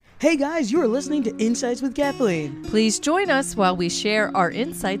Hey guys, you are listening to Insights with Kathleen, Please join us while we share our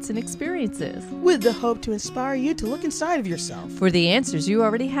insights and experiences with the hope to inspire you to look inside of yourself. for the answers you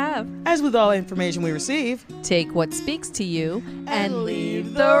already have. As with all information we receive, Take what speaks to you and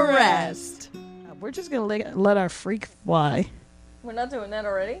leave the the rest. we're just going to let our freak fly. We're not doing that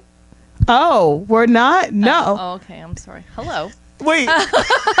already? Oh, we're not? No. Oh, okay. I'm sorry. Hello. Wait,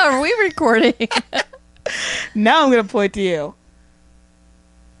 Are we recording? now I'm going to point to you.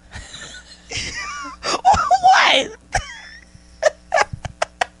 What?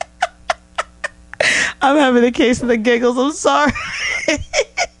 I'm having a case of the giggles. I'm sorry.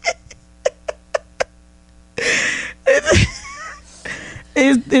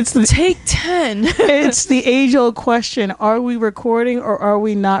 It's the Take 10. it's the age-old question: are we recording or are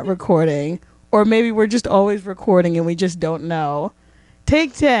we not recording? Or maybe we're just always recording and we just don't know.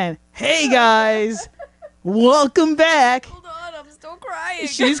 Take 10. Hey guys, welcome back. Hold on. I'm still crying.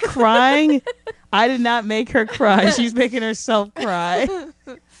 She's crying. I did not make her cry. She's making herself cry.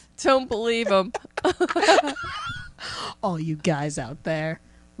 Don't believe him. All you guys out there,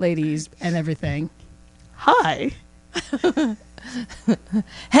 ladies and everything. Hi.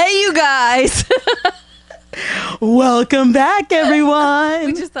 Hey, you guys. Welcome back, everyone.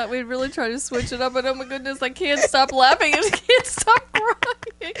 We just thought we'd really try to switch it up, and oh my goodness, I can't stop laughing and I can't stop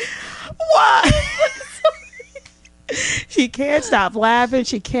crying. Why? She can't stop laughing.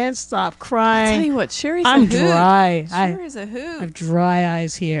 She can't stop Tell crying. you what, Sherry's I'm a hoot. dry. Sherry's a I hoot. have dry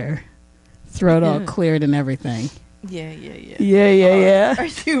eyes here. Throat all cleared and everything. Yeah. Yeah. Are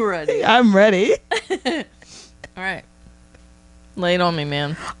you ready? I'm ready. All right. Lay it on me,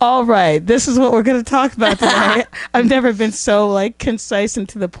 man. All right. This is what we're going to talk about today. I've never been so concise and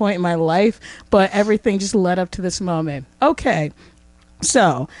to the point in my life, but everything just led up to this moment. Okay.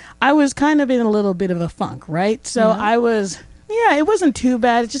 So I was kind of in a little bit of a funk, right? So I was, it wasn't too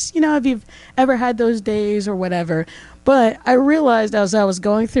bad. It's just, if you've ever had those days or whatever. But I realized as I was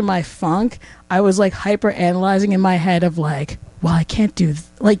going through my funk, I was hyper analyzing in my head of well, I can't do,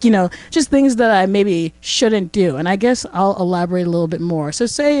 just things that I maybe shouldn't do. And I guess I'll elaborate a little bit more. So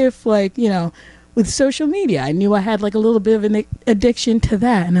say if with social media, I knew I had a little bit of an addiction to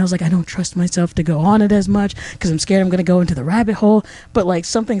that. And I was I don't trust myself to go on it as much because I'm scared I'm going to go into the rabbit hole. But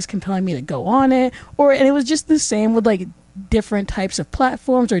something's compelling me to go on it. And it was just the same with different types of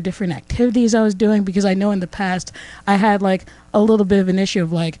platforms or different activities I was doing, because I know in the past I had a little bit of an issue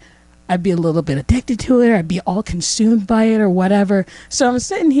of I'd be a little bit addicted to it, or I'd be all consumed by it or whatever. So I'm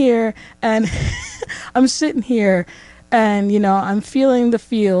sitting here and I'm feeling the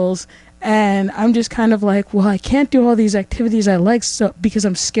feels. And I'm just kind of well, I can't do all these activities I like because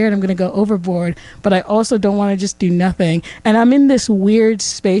I'm scared I'm going to go overboard, but I also don't want to just do nothing. And I'm in this weird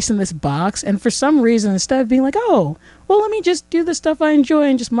space in this box. And for some reason, instead of being oh, well, let me just do the stuff I enjoy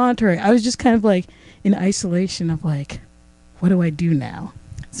and just monitor it, I was just kind of in isolation of what do I do now?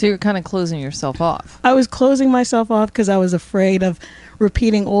 So you're kind of closing yourself off. I was closing myself off because I was afraid of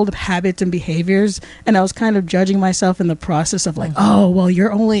repeating old habits and behaviors, and I was kind of judging myself in the process of oh, well,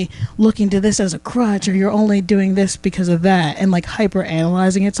 you're only looking to this as a crutch, or you're only doing this because of that, and hyper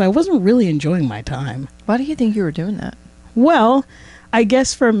analyzing it. So I wasn't really enjoying my time. Why do you think you were doing that? Well, I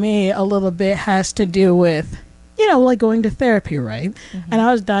guess for me a little bit has to do with going to therapy, right? Mm-hmm. And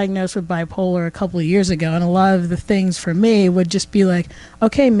I was diagnosed with bipolar a couple of years ago, and a lot of the things for me would just be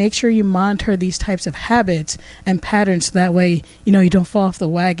okay, make sure you monitor these types of habits and patterns so that way, you don't fall off the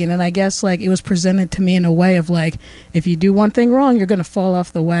wagon. And I guess it was presented to me in a way of if you do one thing wrong, you're going to fall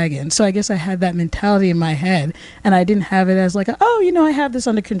off the wagon. So I guess I had that mentality in my head, and I didn't have it as oh, I have this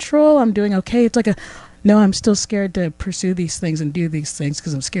under control, I'm doing okay. It's no, I'm still scared to pursue these things and do these things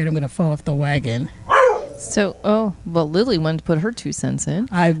because I'm scared I'm going to fall off the wagon. So, Lily wanted to put her 2 cents in.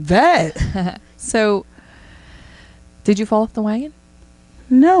 I bet. So, did you fall off the wagon?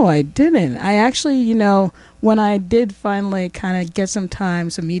 No, I didn't. I actually, when I did finally kind of get some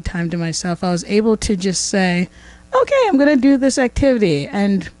me time to myself, I was able to just say, okay, I'm going to do this activity.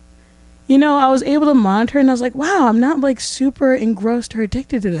 And, I was able to monitor, and I was wow, I'm not super engrossed or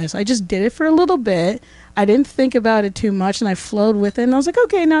addicted to this. I just did it for a little bit. I didn't think about it too much, and I flowed with it. And I was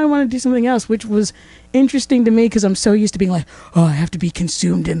okay, now I want to do something else, which was interesting to me because I'm so used to being oh, I have to be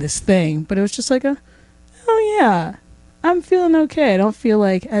consumed in this thing. But it was just oh, yeah, I'm feeling okay. I don't feel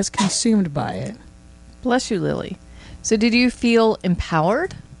as consumed by it. Bless you, Lily. So did you feel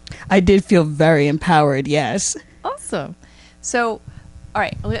empowered? I did feel very empowered, yes. Awesome. So, all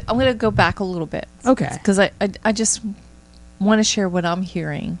right, I'm going to go back a little bit. Okay. Because I just want to share what I'm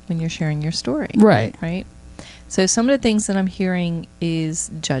hearing when you're sharing your story. Right. Right? So some of the things that I'm hearing is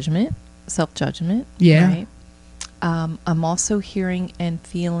judgment, self-judgment. Yeah. Right? I'm also hearing and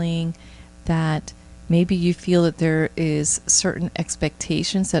feeling that maybe you feel that there is certain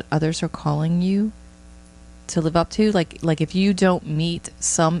expectations that others are calling you to live up to. Like if you don't meet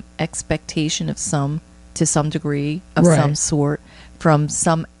some expectation of to some degree of Right. some sort from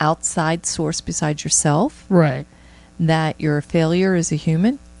some outside source besides yourself, Right. that you're a failure as a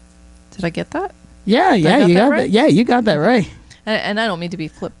human. Did I get that? Yeah, yeah, got you that got right? that. Yeah, you got that right. And I don't mean to be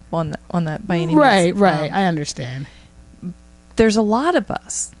flip on that by any means. Right, right. I understand. There's a lot of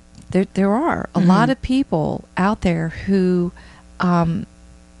us. There are a lot of people out there who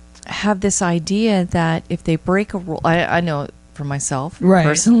have this idea that if they break a rule, I know it for myself Right.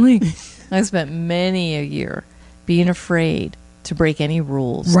 personally. I spent many a year being afraid to break any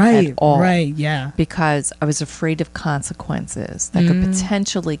rules Right, at all. right, yeah. Because I was afraid of consequences that could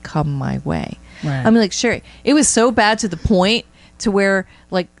potentially come my way. Right. I mean, like, Sherry, it was so bad to the point to where,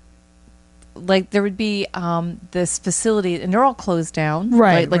 like there would be this facility, and they're all closed down.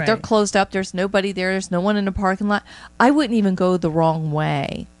 Right, Like they're right. closed up. There's nobody there. There's no one in the parking lot. I wouldn't even go the wrong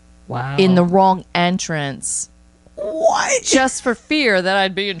way Wow. in the wrong entrance what? just for fear that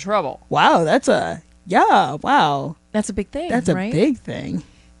I'd be in trouble. Wow, that's a wow. That's a big thing. That's a right? big thing.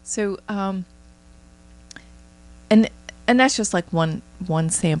 So, and that's just like one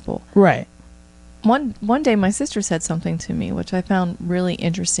sample. Right. One day, my sister said something to me which I found really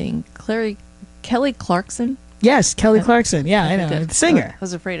interesting. Kelly Clarkson. Yes, Kelly Clarkson. Yeah, I know. think The singer. I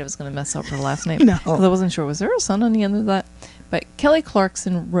was afraid I was going to mess up her last name. No. 'Cause I wasn't sure. Was there a son on the end of that? But Kelly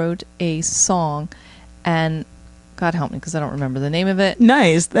Clarkson wrote a song, and God help me because I don't remember the name of it.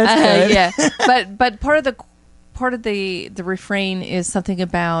 Nice. That's good. Yeah, but part of the refrain is something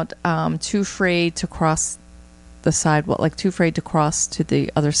about too afraid to cross the sidewalk, like too afraid to cross to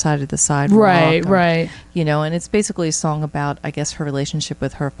the other side of the sidewalk. Right, or, right. You know, and it's basically a song about, I guess, her relationship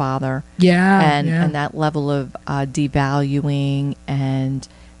with her father. Yeah. And that level of devaluing and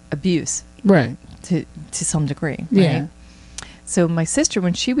abuse right. to some degree. Right? Yeah. So my sister,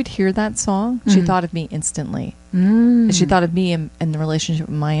 when she would hear that song, she thought of me instantly. Mm. And she thought of me in the relationship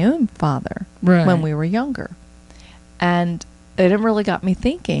with my own father Right. when we were younger. And it really got me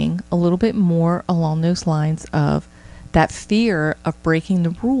thinking a little bit more along those lines of that fear of breaking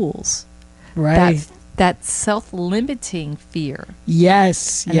the rules. Right. That self-limiting fear.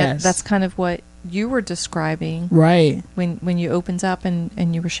 Yes. And yes. that's kind of what you were describing right. when you opened up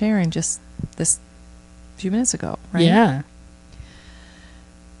and you were sharing just this few minutes ago, right? Yeah.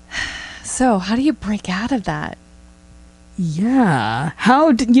 So how do you break out of that? Yeah.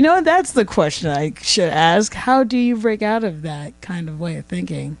 That's the question I should ask. How do you break out of that kind of way of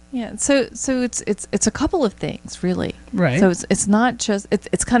thinking? Yeah. So it's a couple of things, really. Right. So it's not just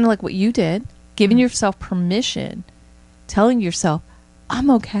it's kind of like what you did, giving yourself permission, telling yourself, I'm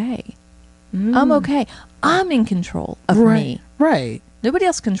okay. I'm okay. I'm in control of right. me. Right. Nobody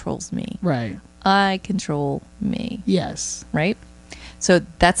else controls me. Right. I control me. Yes. Right? So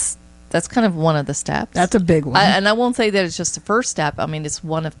that's kind of one of the steps. That's a big one. And I won't say that it's just the first step. I mean, it's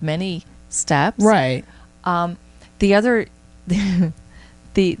one of many steps. right. The other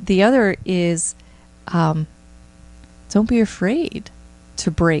the other is don't be afraid to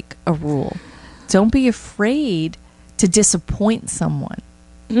break a rule. Don't be afraid to disappoint someone.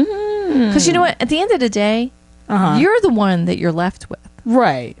 Because you know what? At the end of the day, you're the one that you're left with.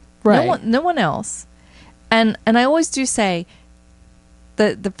 Right. Right. No one else. And I always do say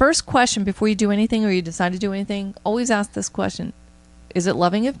the first question before you do anything or you decide to do anything, always ask this question. Is it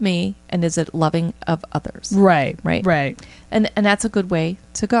loving of me and is it loving of others? Right. Right. Right. And that's a good way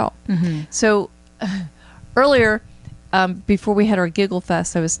to go. Mm-hmm. So earlier, before we had our Giggle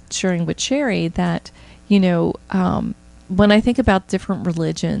Fest, I was sharing with Sherry that, when I think about different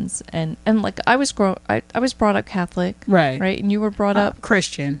religions and like I was brought up Catholic. Right. Right. And you were brought up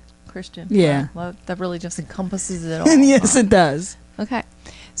Christian. Yeah. Well, that really just encompasses it all. Yes, it does. Okay.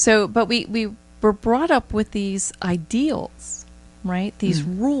 So, but we were brought up with these ideals, right? These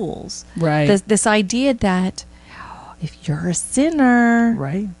rules. Right. This idea that if you're a sinner,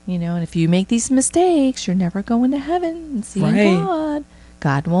 right. And if you make these mistakes, you're never going to heaven and seeing God.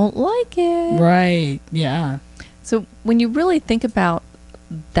 God won't like it. Right. Yeah. So when you really think about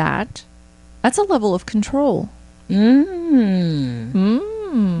that, that's a level of control.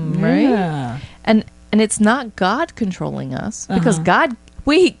 Right? Yeah. And it's not God controlling us because God.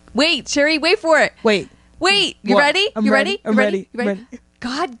 Wait, Sherry, wait for it. Wait. You What? ready? I'm You ready. ready? I'm You ready. You I'm ready.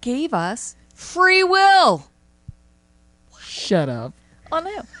 God gave us free will. Shut up. Oh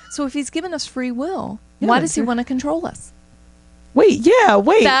no! So if He's given us free will, why does He want to control us? Wait. Yeah.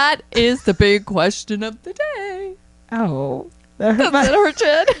 Wait. That is the big question of the day. Ow. That hurt That hurt,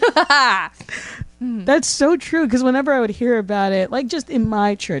 Jen. That's so true. Because whenever I would hear about it, like just in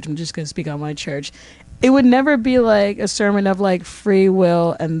my church, I'm just going to speak on my church, it would never be like a sermon of like free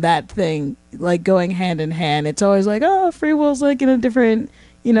will and that thing like going hand in hand. It's always like, oh, free will's like in a different,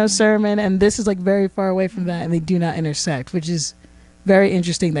 sermon. And this is like very far away from that. And they do not intersect, which is very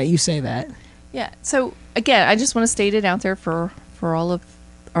interesting that you say that. Yeah. So again, I just want to state it out there for all of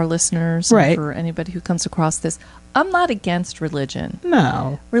our listeners, right, and for anybody who comes across this. I'm not against religion.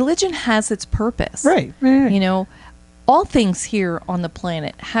 No. Religion has its purpose. Right. All things here on the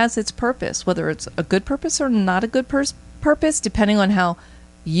planet has its purpose, whether it's a good purpose or not a good purpose, depending on how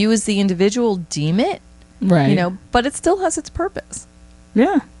you as the individual deem it. Right. But it still has its purpose.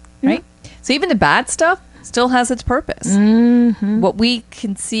 Yeah. Right? So even the bad stuff still has its purpose. Mm-hmm. What we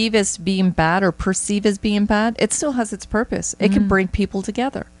conceive as being bad or perceive as being bad, it still has its purpose. It can bring people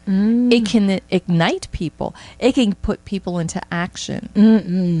together. It can ignite people. It can put people into action.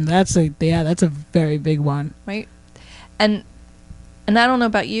 That's a very big one. Right? And I don't know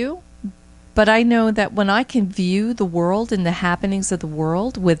about you, but I know that when I can view the world and the happenings of the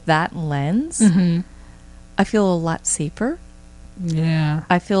world with that lens, I feel a lot safer. Yeah.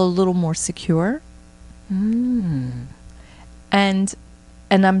 I feel a little more secure. And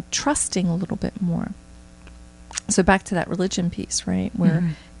I'm trusting a little bit more. So back to that religion piece, right?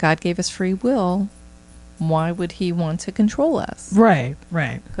 Where God gave us free will. Why would he want to control us? Right,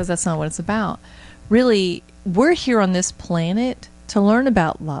 right. Because that's not what it's about. Really, we're here on this planet to learn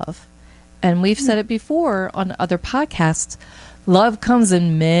about love. And we've said it before on other podcasts. Love comes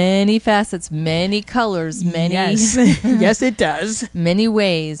in many facets, many colors, many... Yes, yes it does. Many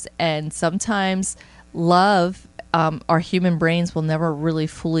ways. And sometimes love, our human brains will never really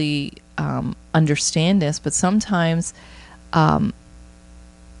fully understand this, but sometimes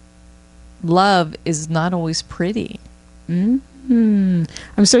love is not always pretty. I'm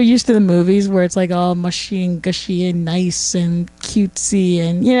so used to the movies where it's like all mushy and gushy and nice and cutesy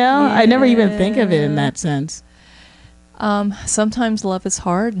and, I never even think of it in that sense. Sometimes love is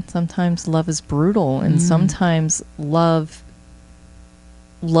hard, and sometimes love is brutal, and sometimes love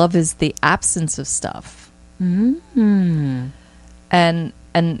is the absence of stuff. And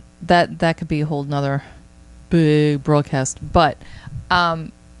that could be a whole nother big broadcast. But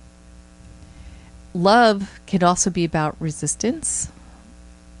love can also be about resistance.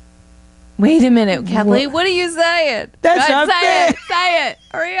 Wait a minute, Kathleen, what are you saying? That's not fair. Say it.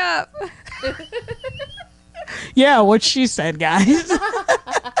 Hurry up. Yeah, what she said, guys.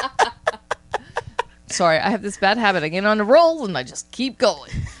 Sorry, I have this bad habit. I get on a roll and I just keep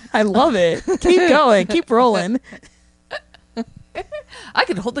going. I love it. Keep going. Keep rolling. I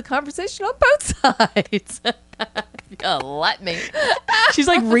can hold the conversation on both sides. You gotta let me. She's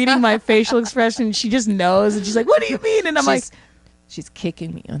like reading my facial expression. She just knows. And she's like, what do you mean? And I'm she's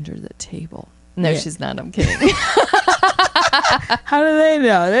kicking me under the table. No, she's not. I'm kidding. How do they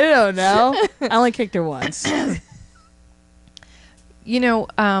know? They don't know. I only kicked her once.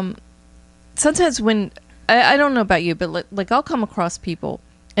 Sometimes when, I don't know about you, but like I'll come across people,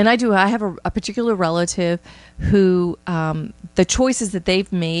 and I have a particular relative who, the choices that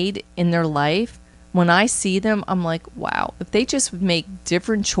they've made in their life, when I see them, I'm like, wow, if they just would make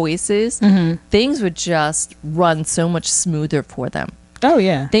different choices, things would just run so much smoother for them. Oh,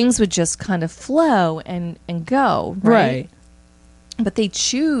 yeah. Things would just kind of flow and go, right? But they're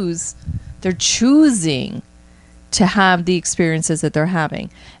choosing to have the experiences that they're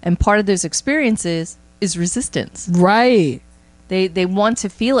having. And part of those experiences is resistance. Right. They want to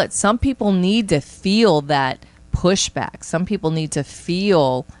feel it. Some people need to feel that pushback. Some people need to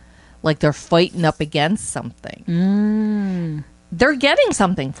feel like they're fighting up against something. They're getting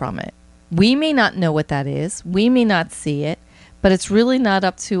something from it. We may not know what that is. We may not see it. But it's really not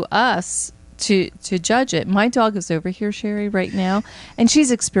up to us to judge it. My dog is over here, Sherry, right now, and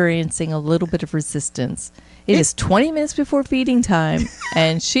she's experiencing a little bit of resistance. It is 20 minutes before feeding time,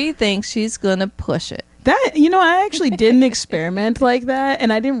 and she thinks she's going to push it. I actually did an experiment like that,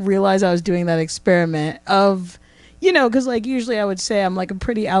 and I didn't realize I was doing that experiment of, because like usually I would say I'm like a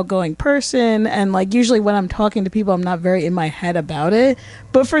pretty outgoing person, and like usually when I'm talking to people, I'm not very in my head about it.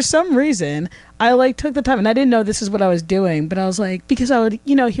 But for some reason, I like took the time, and I didn't know this is what I was doing, but I was like, because I would,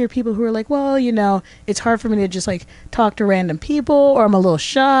 hear people who are like, well, it's hard for me to just like talk to random people, or I'm a little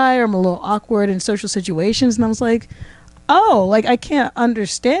shy, or I'm a little awkward in social situations. And I was like, oh, like I can't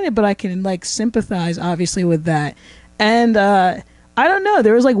understand it, but I can like sympathize obviously with that. And, I don't know.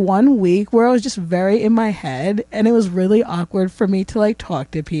 There was like 1 week where I was just very in my head, and it was really awkward for me to like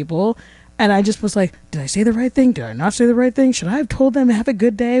talk to people. And I just was like, did I say the right thing? Did I not say the right thing? Should I have told them have a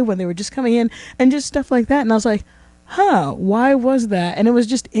good day when they were just coming in, and just stuff like that? And I was like, why was that? And it was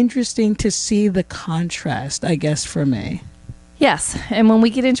just interesting to see the contrast, I guess, for me. Yes, and when we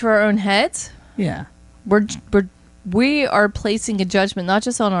get into our own heads, Yeah. we are placing a judgment not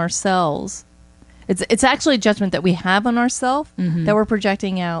just on ourselves. It's actually a judgment that we have on ourselves that we're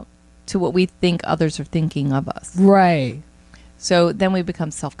projecting out to what we think others are thinking of us. Right. So then we become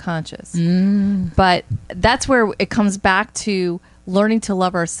self-conscious. But that's where it comes back to learning to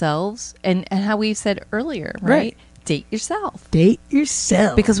love ourselves and how we said earlier, right? Date yourself. Date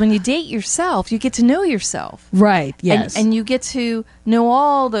yourself. Because when you date yourself, you get to know yourself. Right, yes. And you get to know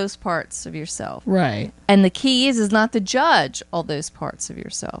all those parts of yourself. Right. And the key is not to judge all those parts of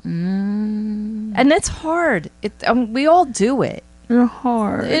yourself. And that's hard. We all do it. It's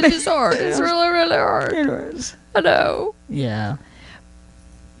hard. It is hard. It's really, really hard. It is. I know. Yeah.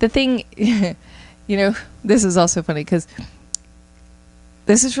 The thing, this is also funny because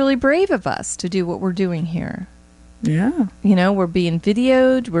this is really brave of us to do what we're doing here. Yeah. We're being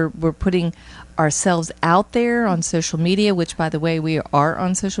videoed. We're putting ourselves out there on social media, which, by the way, we are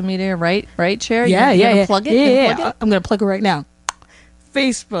on social media, right? Right, Cher? Yeah. Plug it? Yeah. I'm going to plug it right now.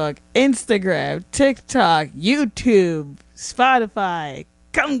 Facebook, Instagram, TikTok, YouTube, Spotify.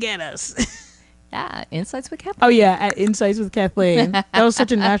 Come get us. Yeah, Insights with Kathleen. Oh, yeah, at Insights with Kathleen. That was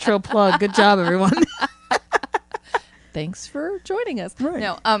such a natural plug. Good job, everyone. Thanks for joining us. Right.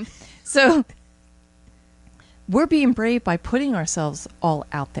 No, so we're being brave by putting ourselves all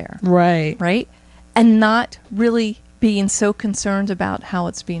out there. Right. And not really being so concerned about how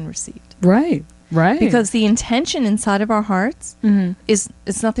it's being received. Right. Because the intention inside of our hearts is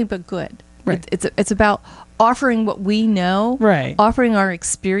nothing but good. Right. It's about offering what we know. Right. Offering our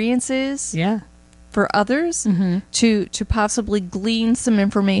experiences. Yeah. For others to possibly glean some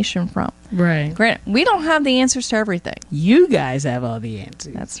information from. Right. Granted, we don't have the answers to everything. You guys have all the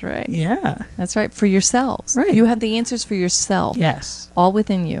answers. That's right. Yeah. That's right. For yourselves. Right. You have the answers for yourself. Yes. All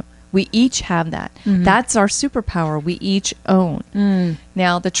within you. We each have that. That's our superpower we each own.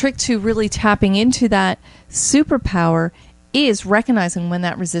 Now, the trick to really tapping into that superpower is recognizing when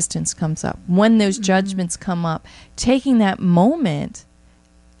that resistance comes up, when those judgments come up, taking that moment,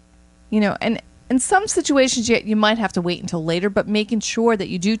 and in some situations you might have to wait until later, but making sure that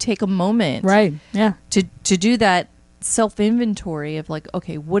you do take a moment Right. Yeah. to do that self-inventory of like,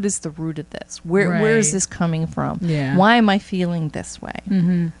 okay, what is the root of this? Where is Right. this coming from? Yeah. Why am I feeling this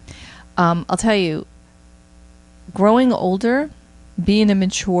way? I'll tell you, growing older, being a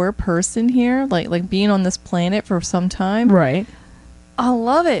mature person here, like being on this planet for some time, Right. I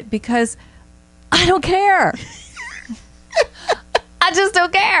love it because I don't care. I just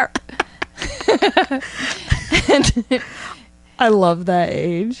don't care. I love that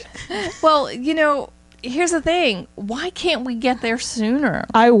age. Well, here's the thing. Why can't we get there sooner?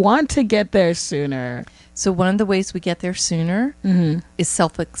 I want to get there sooner. So one of the ways we get there sooner is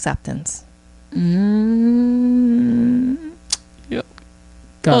self-acceptance. Yep. Oh,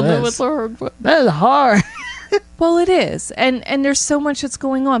 God, that is hard. Well, it is. And there's so much that's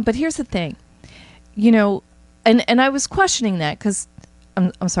going on. But here's the thing. And I was questioning that because,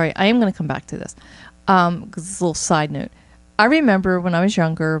 I'm sorry, I am going to come back to this because it's a little side note. I remember when I was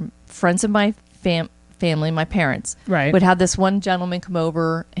younger, friends of my family, my parents, Right. would have this one gentleman come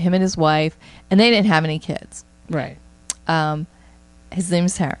over, him and his wife, and they didn't have any kids. Right. His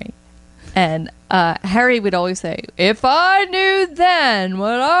name's Harry. And Harry would always say, if I knew then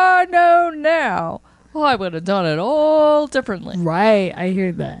what I know now, I would have done it all differently. Right. I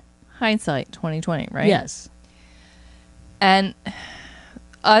hear that. Hindsight 2020, right? Yes. And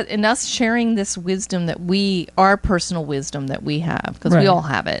us sharing this wisdom our personal wisdom that we have, because Right. we all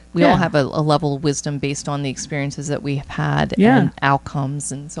have it. We Yeah. all have a level of wisdom based on the experiences that we have had Yeah. and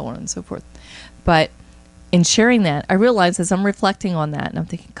outcomes and so on and so forth. But in sharing that, I realized as I'm reflecting on that, and I'm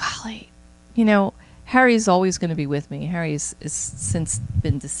thinking, golly, Harry's always going to be with me. Harry's is since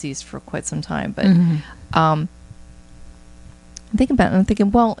been deceased for quite some time. But I'm thinking about it, and I'm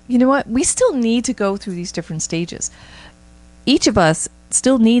thinking, well, you know what? We still need to go through these different stages. Each of us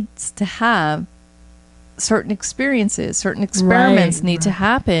still needs to have certain experiences, certain experiments Right. need to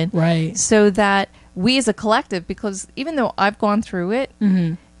happen Right. so that we as a collective, because even though I've gone through it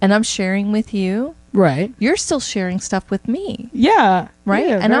and I'm sharing with you, Right. you're still sharing stuff with me, Yeah. right?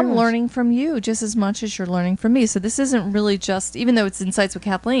 Yeah, And very I'm much. learning from you just as much as you're learning from me. So this isn't really just, even though it's Insights with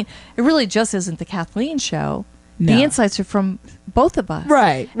Kathleen, it really just isn't the Kathleen show. No. The insights are from both of us.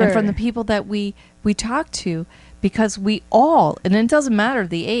 Right. And from the right. people that we talk to, because we all, and it doesn't matter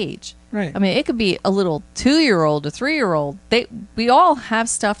the age. Right. I mean, it could be a little 2-year-old, a 3-year-old. We all have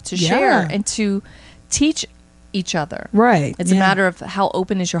stuff to share Yeah. and to teach each other. Right. It's a matter of how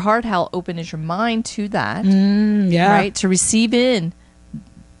open is your heart, how open is your mind to that, right? To receive in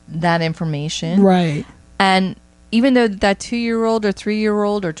that information. Right. And even though that 2-year-old or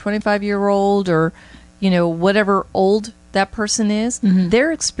 3-year-old or 25-year-old or, whatever old that person is,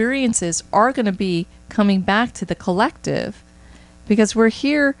 their experiences are going to be coming back to the collective, because we're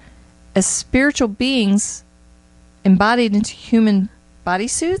here as spiritual beings embodied into human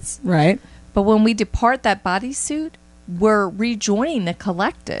bodysuits. Right. But when we depart that bodysuit, we're rejoining the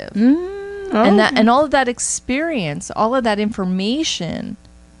collective. And all of that experience, all of that information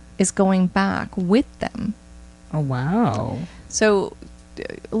is going back with them. Oh, wow. So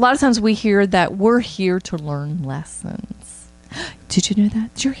a lot of times we hear that we're here to learn lessons. Did you know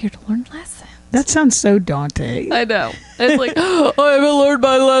that? You're here to learn lessons. That sounds so daunting. I know. It's like, I haven't learned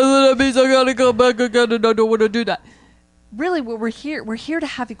my lesson. That means I got to come back again, and I don't want to do that. Really, we're here to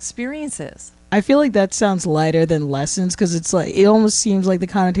have experiences. I feel like that sounds lighter than lessons, because it's like, it almost seems like the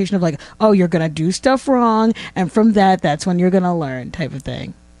connotation of like, oh, you're going to do stuff wrong, and from that's when you're going to learn, type of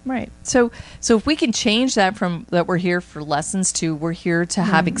thing. Right. So if we can change that from that we're here for lessons to we're here to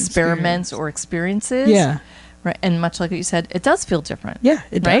have experiments or experiences. Yeah. Right. And much like what you said, it does feel different. Yeah,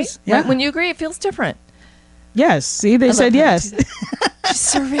 it right? does. Yeah. Right? When you agree, it feels different. Yes. See, they said yes.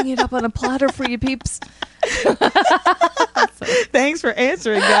 Just serving it up on a platter for you peeps. Thanks for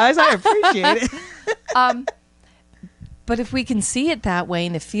answering, guys. I appreciate it. But if we can see it that way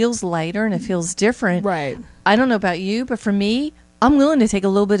and it feels lighter and it feels different. Right. I don't know about you, but for me, I'm willing to take a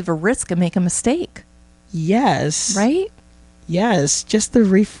little bit of a risk and make a mistake. Yes. Right? Yes. Just the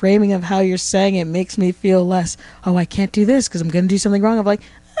reframing of how you're saying it makes me feel less, oh, I can't do this because I'm going to do something wrong. I'm like,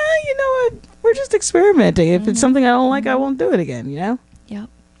 you know what? We're just experimenting. If it's something I don't like, I won't do it again, Yep.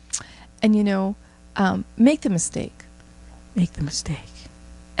 And, make the mistake. Make the mistake.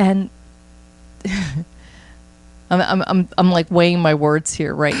 And I'm like weighing my words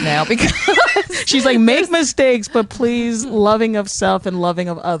here right now, because she's like, make mistakes, but please, loving of self and loving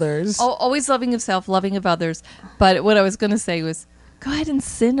of others. Always loving of self, loving of others. But what I was going to say was, go ahead and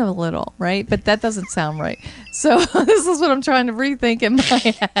sin a little, right? But that doesn't sound right. So this is what I'm trying to rethink in my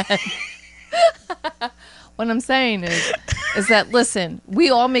head. What I'm saying is that, listen, we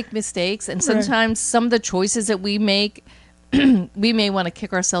all make mistakes, and sometimes some of the choices that we make, we may want to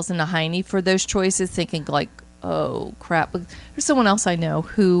kick ourselves in the hiney for those choices, thinking like, oh crap. There's someone else I know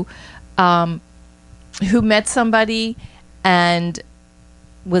who met somebody and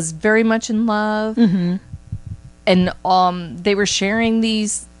was very much in love, and they were sharing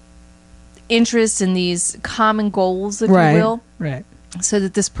these interests and these common goals, if you will, so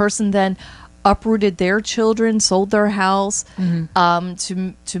that this person then uprooted their children, sold their house,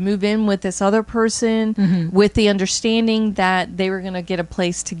 to move in with this other person, with the understanding that they were going to get a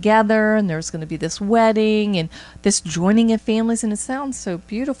place together, and there was going to be this wedding and this joining of families, and it sounds so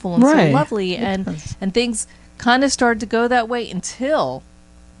beautiful and so lovely, and things kind of started to go that way until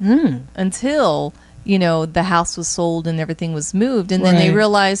the house was sold and everything was moved, and then they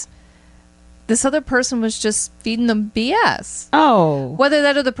realized this other person was just feeding them BS. Oh. Whether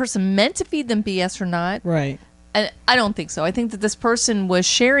that other person meant to feed them BS or not. Right. And I don't think so. I think that this person was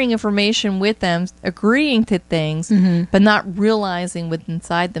sharing information with them, agreeing to things, but not realizing within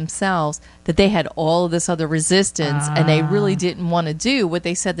inside themselves that they had all of this other resistance, and they really didn't want to do what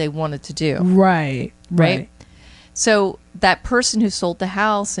they said they wanted to do. Right. So that person who sold the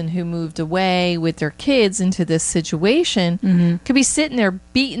house and who moved away with their kids into this situation could be sitting there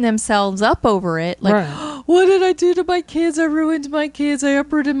beating themselves up over it. Like, what did I do to my kids? I ruined my kids. I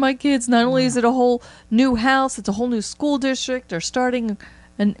uprooted my kids. Not only is it a whole new house, it's a whole new school district. They're starting,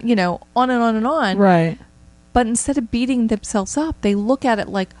 and on and on and on. Right. But instead of beating themselves up, they look at it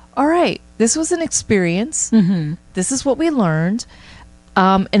like, all right, this was an experience. This is what we learned.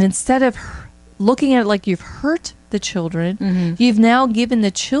 And instead of looking at it like you've hurt the children, you've now given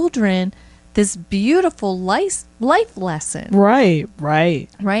the children this beautiful life lesson. Right.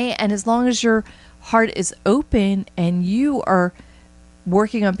 And as long as your heart is open and you are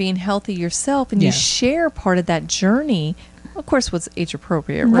working on being healthy yourself, and you share part of that journey, of course, what's age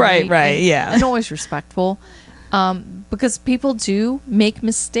appropriate, right? And always respectful, because people do make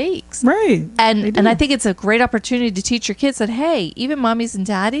mistakes, right? And I think it's a great opportunity to teach your kids that, hey, even mommies and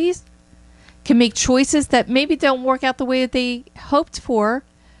daddies can make choices that maybe don't work out the way that they hoped for,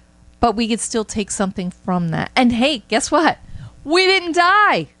 but we could still take something from that. And hey, guess what? We didn't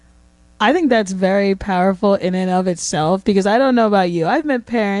die. I think that's very powerful in and of itself, because I don't know about you. I've met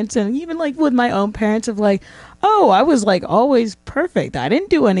parents, and even like with my own parents, of like, oh, I was like always perfect. I didn't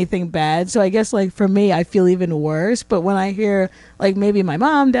do anything bad. So I guess like for me, I feel even worse. But when I hear like maybe my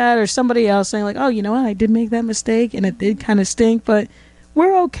mom, dad, or somebody else saying like, oh, you know what, I did make that mistake and it did kind of stink, but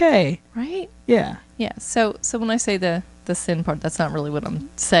we're okay. Right? Yeah. Yeah. So when I say the sin part, that's not really what I'm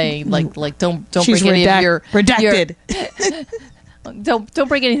saying. Like don't She's bring any of your redacted. don't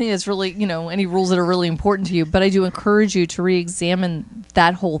break anything that's really, any rules that are really important to you. But I do encourage you to re-examine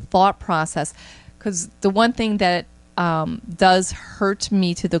that whole thought process, because the one thing that does hurt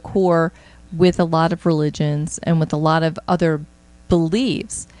me to the core with a lot of religions and with a lot of other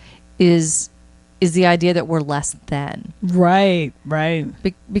beliefs is the idea that we're less than. Right.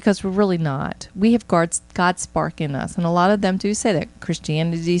 Because we're really not. We have God's spark in us. And a lot of them do say that.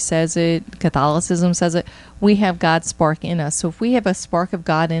 Christianity says it. Catholicism says it. We have God's spark in us. So if we have a spark of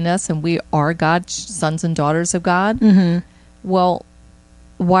God in us and we are God's sons and daughters of God, well,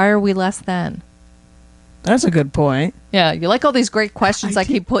 why are we less than? That's a good point. Yeah, you like all these great questions I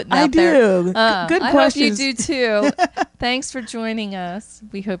keep putting out there. I do. Good I questions. hope you do too. Thanks for joining us.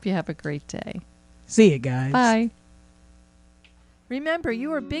 We hope you have a great day. See you guys. Bye. Remember,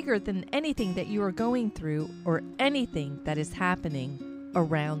 you are bigger than anything that you are going through or anything that is happening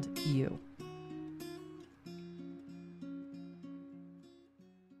around you.